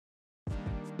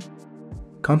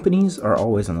Companies are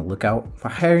always on the lookout for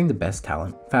hiring the best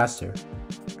talent faster.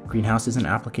 Greenhouse is an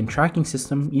applicant tracking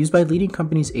system used by leading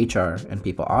companies' HR and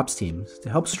PeopleOps teams to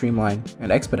help streamline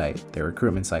and expedite their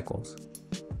recruitment cycles.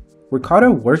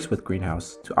 Workato works with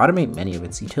Greenhouse to automate many of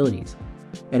its utilities,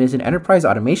 and is an enterprise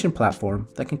automation platform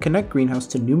that can connect Greenhouse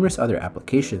to numerous other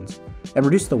applications and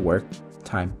reduce the work,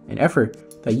 time, and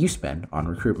effort that you spend on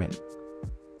recruitment.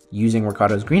 Using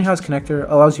Workato's Greenhouse connector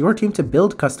allows your team to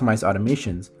build customized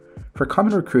automations for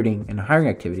common recruiting and hiring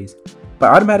activities by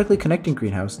automatically connecting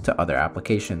Greenhouse to other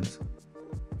applications.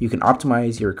 You can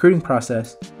optimize your recruiting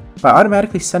process by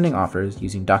automatically sending offers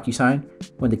using DocuSign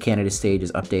when the candidate stage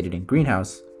is updated in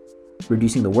Greenhouse,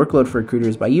 reducing the workload for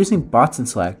recruiters by using bots in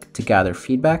Slack to gather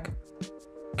feedback,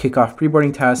 kick off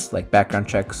preboarding tasks like background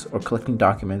checks or collecting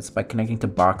documents by connecting to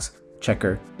Box,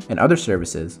 Checker, and other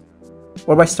services,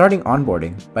 or by starting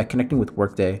onboarding by connecting with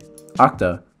Workday,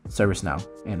 Okta, ServiceNow,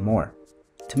 and more.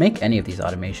 To make any of these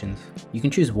automations, you can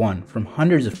choose one from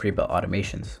hundreds of pre-built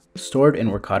automations stored in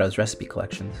Workato's recipe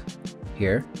collections.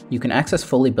 Here, you can access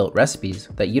fully built recipes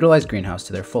that utilize Greenhouse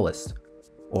to their fullest.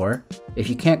 Or, if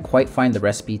you can't quite find the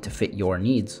recipe to fit your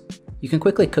needs, you can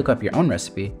quickly cook up your own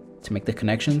recipe to make the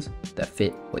connections that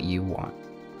fit what you want.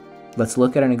 Let's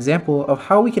look at an example of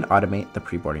how we can automate the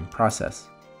preboarding process.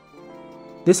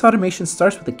 This automation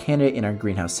starts with the candidate in our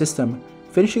Greenhouse system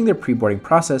finishing their preboarding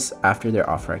process after their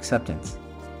offer acceptance.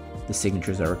 The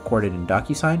signatures are recorded in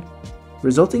DocuSign,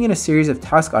 resulting in a series of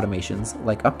task automations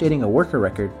like updating a worker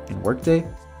record in Workday,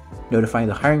 notifying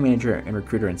the hiring manager and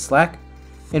recruiter in Slack,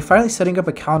 and finally setting up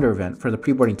a calendar event for the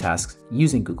preboarding tasks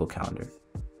using Google Calendar.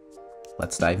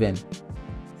 Let's dive in.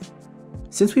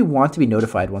 Since we want to be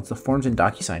notified once the forms in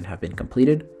DocuSign have been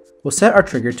completed, we'll set our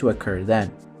trigger to occur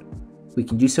then. We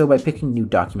can do so by picking New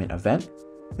Document Event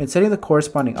and setting the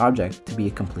corresponding object to be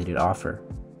a completed offer.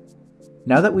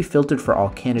 Now that we've filtered for all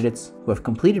candidates who have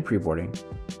completed preboarding,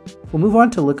 we'll move on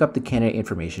to look up the candidate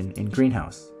information in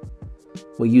Greenhouse.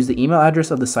 We'll use the email address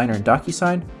of the signer in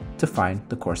DocuSign to find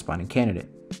the corresponding candidate.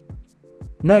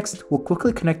 Next, we'll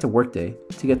quickly connect to Workday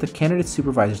to get the candidate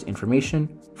supervisor's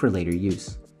information for later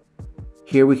use.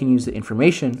 Here we can use the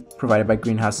information provided by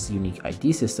Greenhouse's unique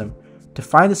ID system to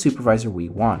find the supervisor we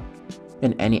want,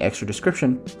 and any extra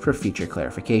description for future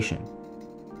clarification.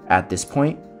 At this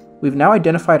point, we've now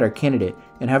identified our candidate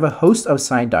and have a host of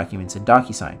signed documents in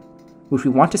DocuSign, which we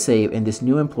want to save in this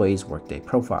new employee's Workday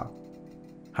profile.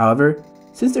 However,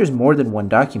 since there's more than one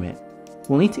document,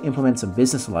 we'll need to implement some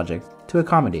business logic to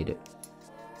accommodate it.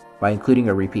 By including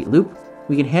a repeat loop,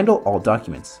 we can handle all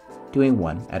documents, doing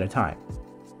one at a time.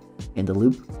 In the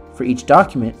loop, for each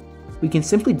document, we can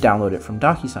simply download it from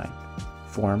DocuSign,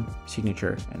 form,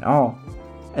 signature, and all,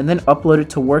 and then upload it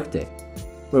to Workday,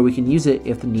 where we can use it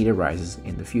if the need arises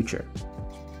in the future.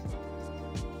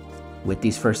 With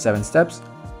these first 7 steps,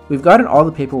 we've gotten all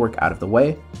the paperwork out of the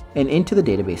way and into the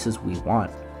databases we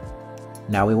want.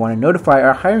 Now we want to notify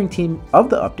our hiring team of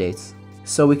the updates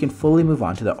so we can fully move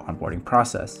on to the onboarding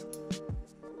process.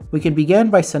 We can begin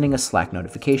by sending a Slack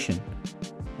notification.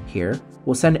 Here,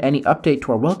 we'll send any update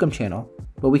to our welcome channel,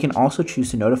 but we can also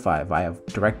choose to notify via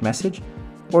direct message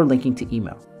or linking to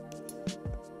email.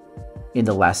 In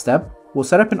the last step, we'll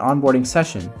set up an onboarding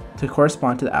session to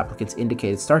correspond to the applicant's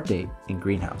indicated start date in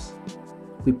Greenhouse.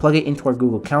 We plug it into our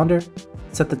Google Calendar,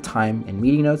 set the time and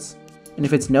meeting notes, and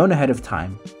if it's known ahead of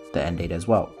time, the end date as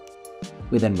well.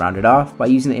 We then round it off by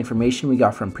using the information we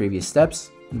got from previous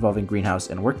steps involving Greenhouse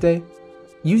and Workday,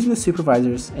 using the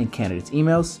supervisors and candidates'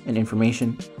 emails and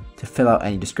information to fill out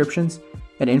any descriptions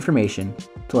and information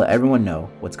to let everyone know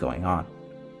what's going on.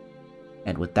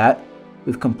 And with that,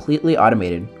 we've completely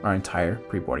automated our entire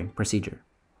preboarding procedure.